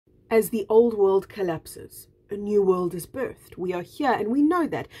as the old world collapses, a new world is birthed. We are here, and we know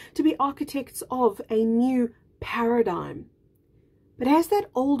that, to be architects of a new paradigm. But as that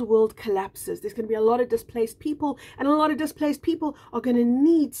old world collapses, there's going to be a lot of displaced people, and a lot of displaced people are going to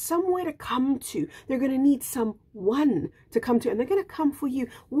need somewhere to come to. They're going to need someone to come to, and they're going to come for you.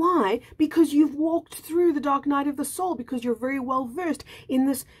 Why? Because you've walked through the dark night of the soul, because you're very well versed in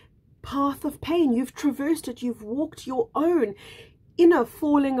this path of pain. You've traversed it. You've walked your own inner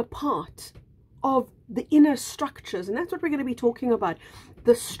falling apart of the inner structures, and that's what we're going to be talking about.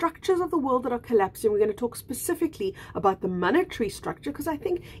 The structures of the world that are collapsing. We're going to talk specifically about the monetary structure, because I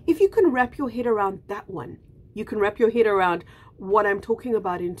think if you can wrap your head around that one, you can wrap your head around what I'm talking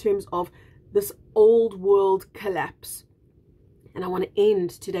about in terms of this old world collapse. And I want to end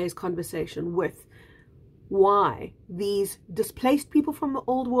today's conversation with why these displaced people from the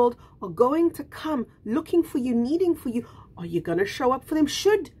old world are going to come looking for you, needing for you. Are you going to show up for them?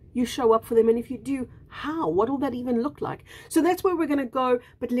 Should you show up for them? And if you do, how? What will that even look like? So that's where we're going to go.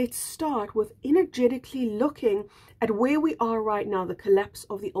 But let's start with energetically looking at where we are right now, the collapse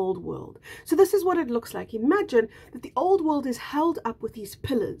of the old world. So this is what it looks like. Imagine that the old world is held up with these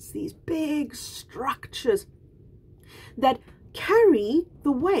pillars, these big structures that carry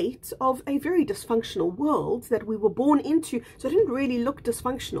the weight of a very dysfunctional world that we were born into. So it didn't really look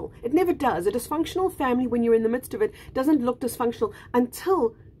dysfunctional. It never does. A dysfunctional family, when you're in the midst of it, doesn't look dysfunctional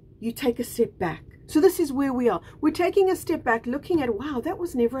until you take a step back. So this is where we are. We're taking a step back, looking at, wow, that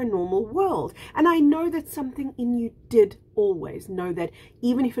was never a normal world. And I know that something in you did always know that,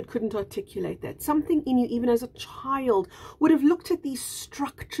 even if it couldn't articulate that. Something in you, even as a child, would have looked at these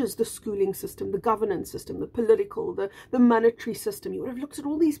structures, the schooling system, the governance system, the political, the monetary system. You would have looked at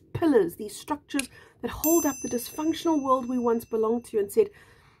all these pillars, these structures that hold up the dysfunctional world we once belonged to, and said,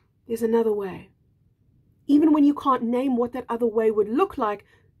 there's another way. Even when you can't name what that other way would look like,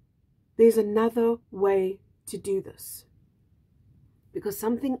 there's another way to do this. Because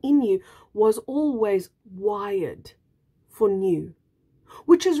something in you was always wired for new,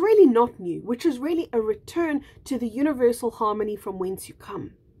 which is really not new, which is really a return to the universal harmony from whence you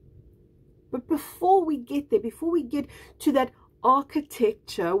come. But before we get there, before we get to that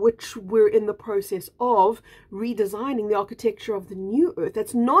architecture, which we're in the process of redesigning, the architecture of the new earth,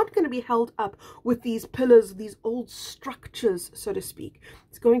 that's not going to be held up with these pillars, these old structures, so to speak.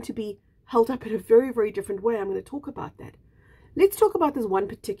 It's going to be held up in a very, very different way. I'm going to talk about that. Let's talk about this one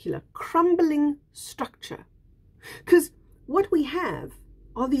particular crumbling structure, because what we have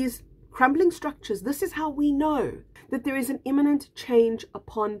are these crumbling structures. This is how we know that there is an imminent change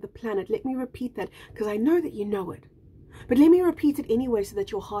upon the planet. Let me repeat that, because I know that you know it. But let me repeat it anyway so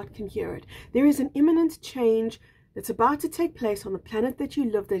that your heart can hear it. There is an imminent change that's about to take place on the planet that you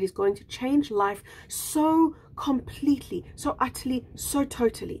live, that is going to change life so completely, so utterly, so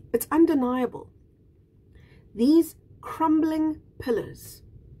totally. It's undeniable. These crumbling pillars,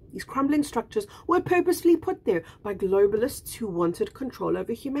 these crumbling structures were purposely put there by globalists who wanted control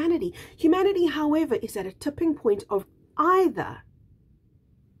over humanity. Humanity, however, is at a tipping point of either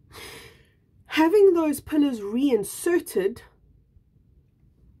having those pillars reinserted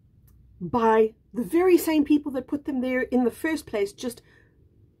by the very same people that put them there in the first place, just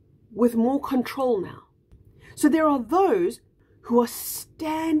with more control now. So there are those who are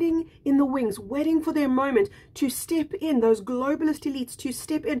standing in the wings, waiting for their moment to step in, those globalist elites to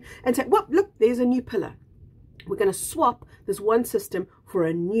step in and say, well, look, there's a new pillar. We're going to swap this one system for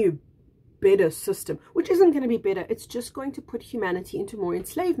a new, better system, which isn't going to be better. It's just going to put humanity into more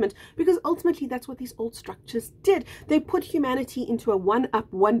enslavement, because ultimately that's what these old structures did. They put humanity into a one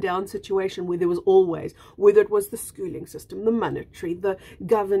up, one down situation where there was always, whether it was the schooling system, the monetary, the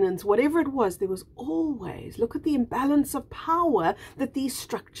governance, whatever it was, there was always, look at the imbalance of power that these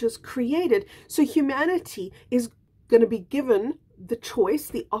structures created. So humanity is going to be given the choice,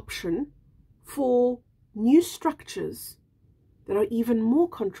 the option for new structures that are even more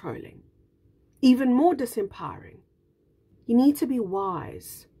controlling, even more disempowering. You need to be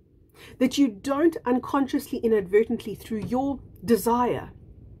wise that you don't unconsciously, inadvertently, through your desire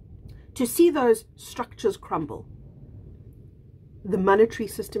to see those structures crumble, the monetary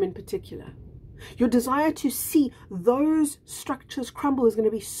system in particular, your desire to see those structures crumble is going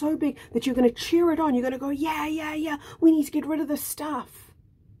to be so big that you're going to cheer it on. You're going to go, yeah, yeah, yeah, we need to get rid of this stuff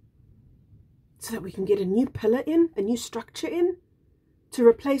so that we can get a new pillar in, a new structure in, to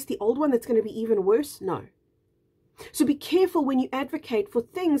replace the old one that's going to be even worse? No. So be careful when you advocate for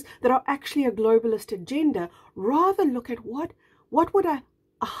things that are actually a globalist agenda. Rather look at what would a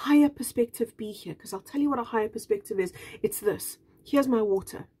higher perspective be here? Because I'll tell you what a higher perspective is. It's this. Here's my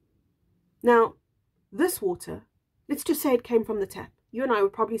water. Now, this water, let's just say it came from the tap. You and I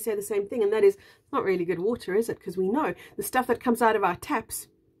would probably say the same thing, and that is, it's not really good water, is it? Because we know the stuff that comes out of our taps,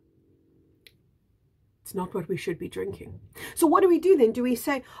 it's not what we should be drinking. So what do we do then? Do we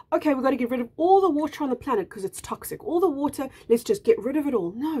say, okay, we've got to get rid of all the water on the planet because it's toxic? All the water, let's just get rid of it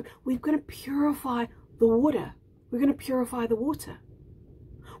all. No, we're going to purify the water. We're going to purify the water.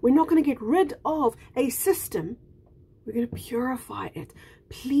 We're not going to get rid of a system. We're going to purify it.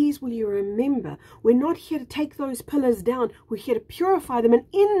 Please, will you remember, we're not here to take those pillars down. We're here to purify them. And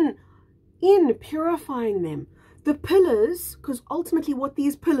in purifying them, the pillars, because ultimately what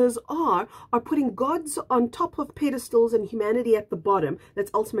these pillars are putting gods on top of pedestals and humanity at the bottom.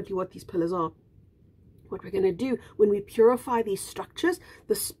 That's ultimately what these pillars are. What we're going to do when we purify these structures,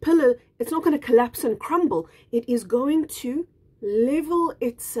 this pillar, it's not going to collapse and crumble. It is going to level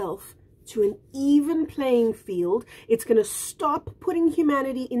itself to an even playing field. It's going to stop putting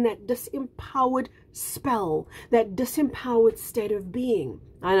humanity in that disempowered spell, that disempowered state of being.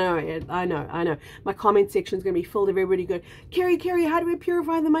 I know. My comment section is going to be filled of everybody going, Carrie, how do we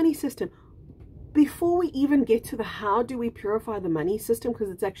purify the money system? Before we even get to the how do we purify the money system,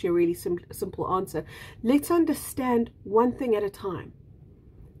 because it's actually a really simple answer, let's understand one thing at a time.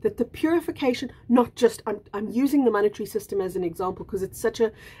 That the purification, not just, I'm using the monetary system as an example because it's such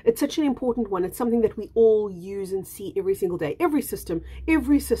an important one. It's something that we all use and see every single day. Every system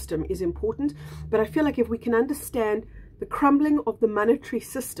is important. But I feel like if we can understand the crumbling of the monetary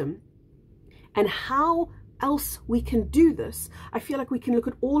system and how else we can do this, I feel like we can look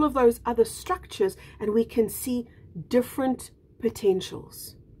at all of those other structures and we can see different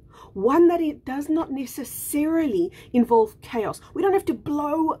potentials. One, that it does not necessarily involve chaos. We don't have to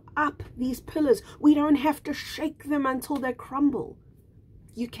blow up these pillars. We don't have to shake them until they crumble.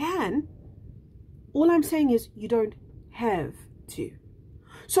 You can. All I'm saying is you don't have to.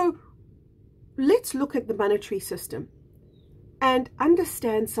 So let's look at the monetary system and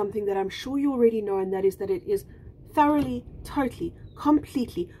understand something that I'm sure you already know, and that is that it is thoroughly, totally,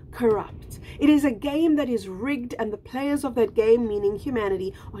 completely corrupt. It is a game that is rigged, and the players of that game, meaning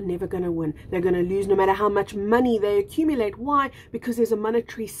humanity, are never going to win. They're going to lose no matter how much money they accumulate. Why? Because there's a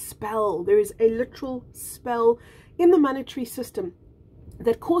monetary spell. There is a literal spell in the monetary system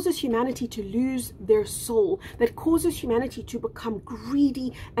that causes humanity to lose their soul, that causes humanity to become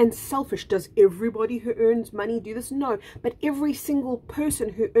greedy and selfish. Does everybody who earns money do this? No, but every single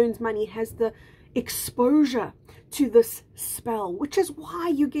person who earns money has the exposure to this spell, which is why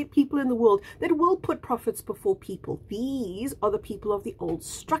you get people in the world that will put profits before people. These are the people of the old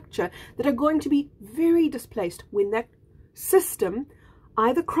structure that are going to be very displaced when that system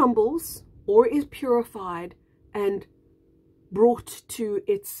either crumbles or is purified and brought to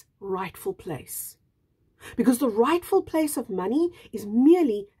its rightful place. Because the rightful place of money is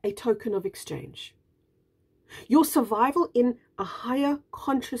merely a token of exchange. Your survival in a higher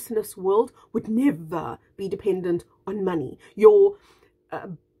consciousness world would never be dependent on money. Your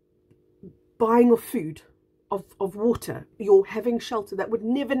buying of food, of water, your having shelter, that would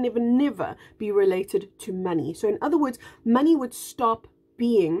never be related to money. So in other words, money would stop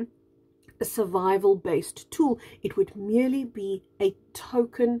being a survival-based tool. It would merely be a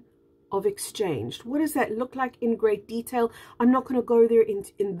token of exchange. What does that look like in great detail? I'm not going to go there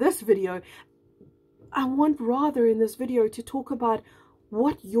in this video. I want rather in this video to talk about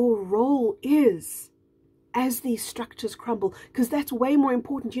what your role is as these structures crumble, because that's way more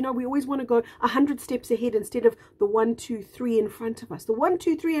important. You know, we always want to go 100 steps ahead instead of the 1, 2, 3 in front of us. The 1,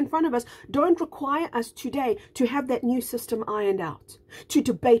 2, 3 in front of us don't require us today to have that new system ironed out, to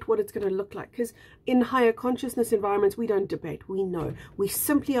debate what it's going to look like, because in higher consciousness environments, we don't debate. We know. We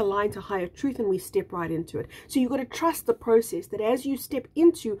simply align to higher truth and we step right into it. So you've got to trust the process, that as you step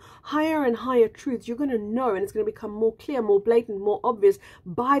into higher and higher truths, you're going to know, and it's going to become more clear, more blatant, more obvious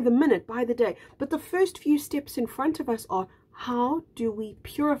by the minute, by the day. But the first few steps in front of us are, how do we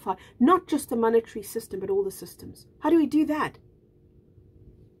purify not just the monetary system, but all the systems? How do we do that?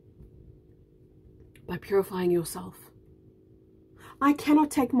 By purifying yourself. I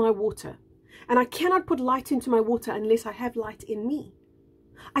cannot take my water, and I cannot put light into my water unless I have light in me.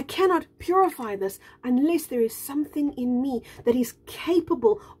 I cannot purify this unless there is something in me that is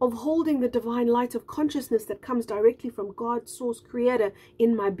capable of holding the divine light of consciousness that comes directly from God, Source, Creator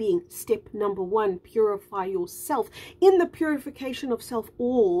in my being. Step number 1, purify yourself. In the purification of self,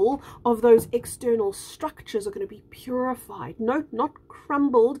 all of those external structures are going to be purified. No, not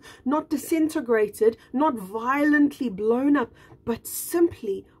crumbled, not disintegrated, not violently blown up, but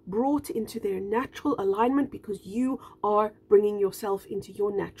simply brought into their natural alignment, because you are bringing yourself into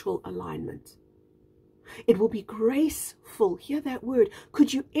your natural alignment. It will be graceful. Hear that word.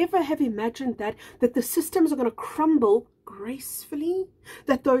 Could you ever have imagined that the systems are going to crumble gracefully,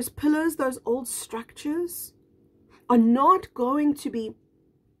 that those pillars, those old structures are not going to be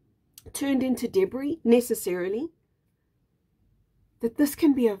turned into debris necessarily, that this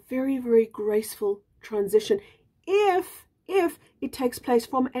can be a very, very graceful transition if it takes place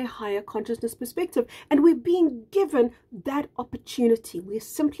from a higher consciousness perspective. And we're being given that opportunity. We're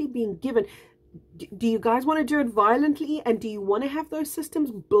simply being given. Do you guys want to do it violently, and do you want to have those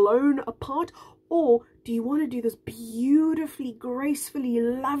systems blown apart, or do you want to do this beautifully, gracefully,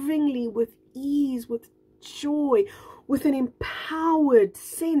 lovingly, with ease, with joy, with an empowered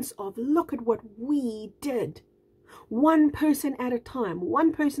sense of, look at what we did, one person at a time,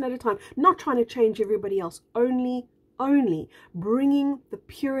 not trying to change everybody else, only bringing the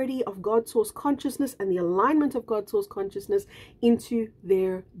purity of God's source consciousness and the alignment of God's source consciousness into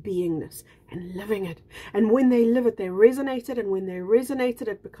their beingness and living it. And when they live it, they resonate it, and when they resonate it,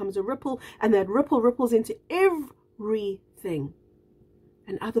 it becomes a ripple, and that ripple ripples into everything.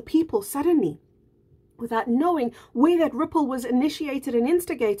 And other people suddenly, without knowing where that ripple was initiated and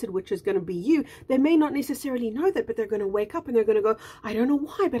instigated, which is going to be you, they may not necessarily know that, but they're going to wake up and they're going to go, I don't know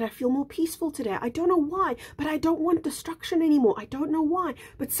why, but I feel more peaceful today. I don't know why, but I don't want destruction anymore. I don't know why,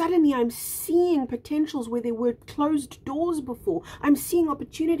 but suddenly I'm seeing potentials where there were closed doors before. I'm seeing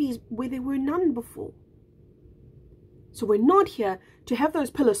opportunities where there were none before. So we're not here to have those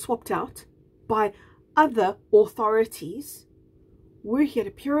pillars swapped out by other authorities. We're here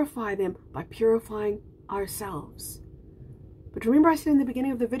to purify them by purifying ourselves. But remember, I said in the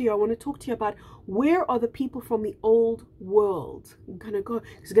beginning of the video, I want to talk to you about where are the people from the old world. I'm going to go,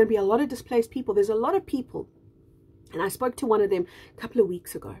 there's going to be a lot of displaced people. There's a lot of people, and I spoke to one of them a couple of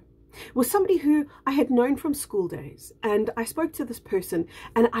weeks ago. It was somebody who I had known from school days, and I spoke to this person,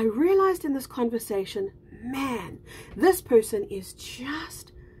 and I realized in this conversation, man, this person is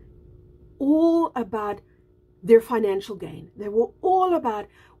just all about their financial gain. They were all about,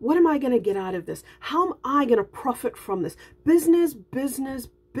 what am I going to get out of this? How am I going to profit from this? Business, business,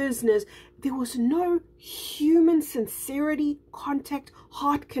 business. There was no human sincerity, contact,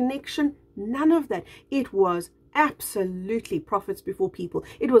 heart connection, none of that. It was absolutely profits before people.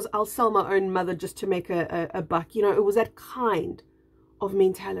 It was, I'll sell my own mother just to make a buck. You know, it was that kind of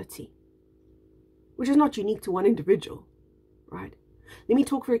mentality, which is not unique to one individual, right? Let me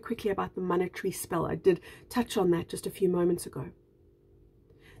talk very quickly about the monetary spell. I did touch on that just a few moments ago.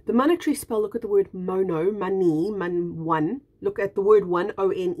 The monetary spell, look at the word mono, money, one. Look at the word one,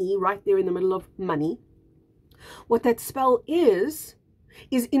 O-N-E, right there in the middle of money. What that spell is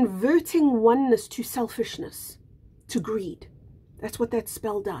inverting oneness to selfishness, to greed. That's what that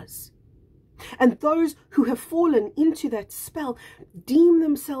spell does. And those who have fallen into that spell deem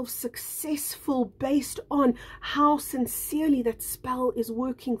themselves successful based on how sincerely that spell is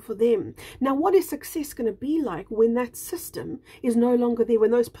working for them. Now, what is success going to be like when that system is no longer there, when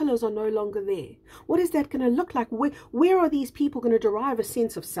those pillars are no longer there? What is that going to look like? Where are these people going to derive a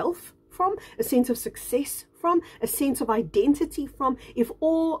sense of self from, a sense of success from, a sense of identity from, if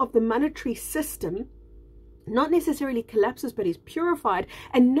all of the monetary system not necessarily collapses, but is purified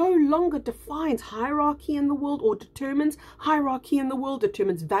and no longer defines hierarchy in the world, or determines hierarchy in the world,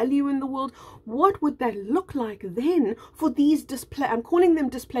 determines value in the world? What would that look like then for these I'm calling them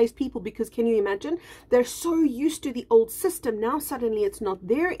displaced people, because can you imagine? They're so used to the old system. Now suddenly it's not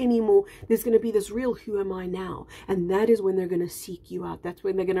there anymore. There's going to be this real, who am I now? And that is when they're going to seek you out. That's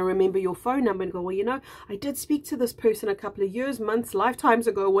when they're going to remember your phone number and go, well, you know, I did speak to this person a couple of years, months, lifetimes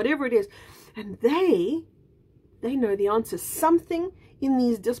ago, whatever it is. And they know the answer. Something in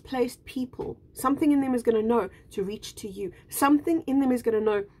these displaced people, something in them is going to know to reach to you. Something in them is going to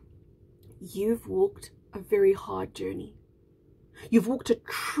know you've walked a very hard journey. You've walked a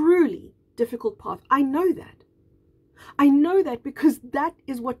truly difficult path. I know that. I know that because that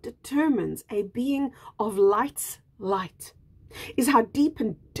is what determines a being of light's light, is how deep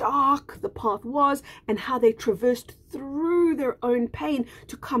and dark the path was, and how they traversed through their own pain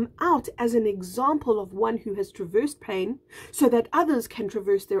to come out as an example of one who has traversed pain, so that others can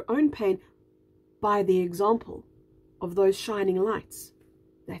traverse their own pain by the example of those shining lights.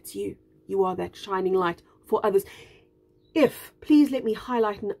 That's you. You are that shining light for others. If, please let me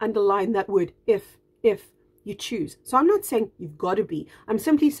highlight and underline that word, if you choose. So I'm not saying you've got to be. I'm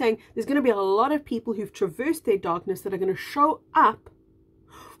simply saying there's going to be a lot of people who've traversed their darkness that are going to show up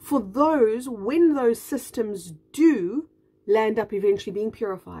for those when those systems do land up eventually being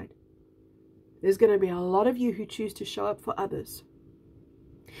purified. There's going to be a lot of you who choose to show up for others.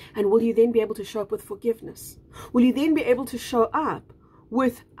 And will you then be able to show up with forgiveness? Will you then be able to show up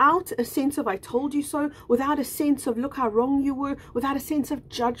without a sense of I told you so, without a sense of look how wrong you were, without a sense of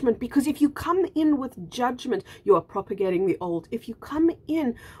judgment. Because if you come in with judgment, you are propagating the old. If you come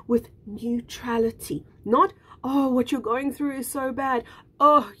in with neutrality, not, oh, what you're going through is so bad.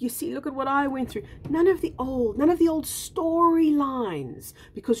 Oh, you see, look at what I went through. None of the old storylines,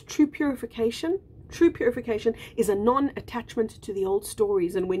 because true purification is a non-attachment to the old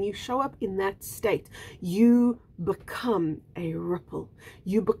stories. And when you show up in that state, you become a ripple.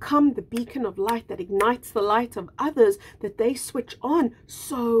 You become the beacon of light that ignites the light of others, that they switch on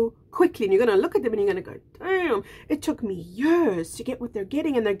so quickly. And you're going to look at them and you're going to go, damn, it took me years to get what they're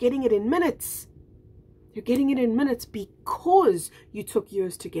getting, and they're getting it in minutes. They're getting it in minutes because you took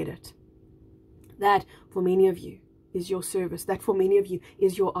years to get it. That, for many of you, is your service. That, for many of you,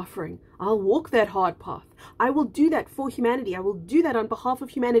 is your offering. I'll walk that hard path. I will do that for humanity. I will do that on behalf of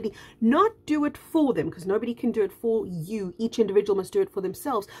humanity. Not do it for them, because nobody can do it for you. Each individual must do it for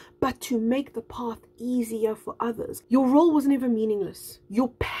themselves. But to make the path easier for others. Your role was never meaningless. Your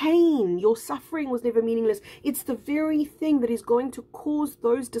pain, your suffering was never meaningless. It's the very thing that is going to cause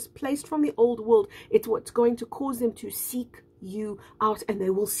those displaced from the old world. It's what's going to cause them to seek you out, and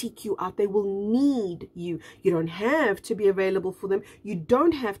they will seek you out. They will need you. You don't have to be available for them. You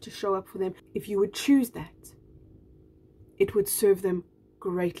don't have to show up for them. If you would choose that, it would serve them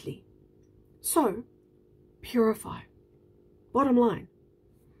greatly. So, purify. Bottom line,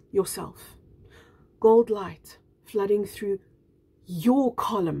 yourself. Gold light flooding through your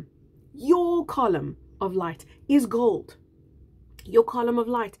column. Your column of light is gold. Your column of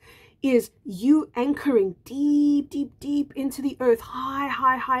light is you anchoring deep, deep, deep into the earth,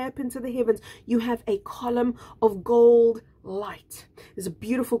 high up into the heavens. You have a column of gold light. There's a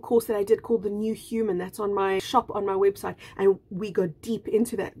beautiful course that I did called The New Human. That's on my shop, on my website, and we go deep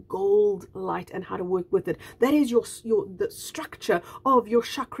into that gold light and how to work with it. That is the structure of your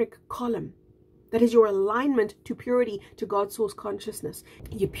chakric column. That is your alignment to purity, to God's source consciousness.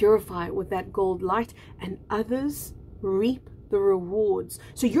 You purify with that gold light, and others reap the rewards.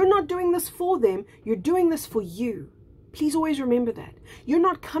 So you're not doing this for them, you're doing this for you. Please always remember that. You're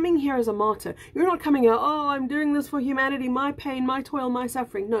not coming here as a martyr. You're not coming here, oh, I'm doing this for humanity, my pain, my toil, my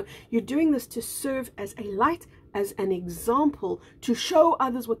suffering. No, you're doing this to serve as a light, as an example, to show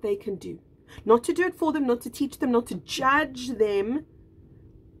others what they can do. Not to do it for them, not to teach them, not to judge them,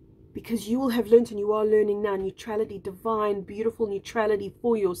 because you will have learned, and you are learning now, neutrality, divine, beautiful neutrality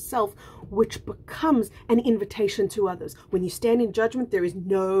for yourself, which becomes an invitation to others. When you stand in judgment, there is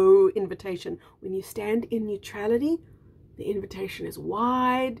no invitation. When you stand in neutrality, the invitation is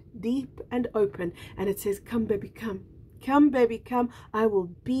wide, deep, and open, and it says, come, baby, come. Come, baby, come. I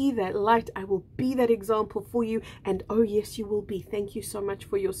will be that light. I will be that example for you. And oh, yes, you will be. Thank you so much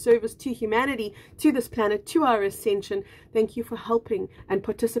for your service to humanity, to this planet, to our ascension. Thank you for helping and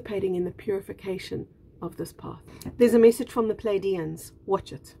participating in the purification of this path. There's a message from the Pleiadians.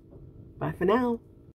 Watch it. Bye for now.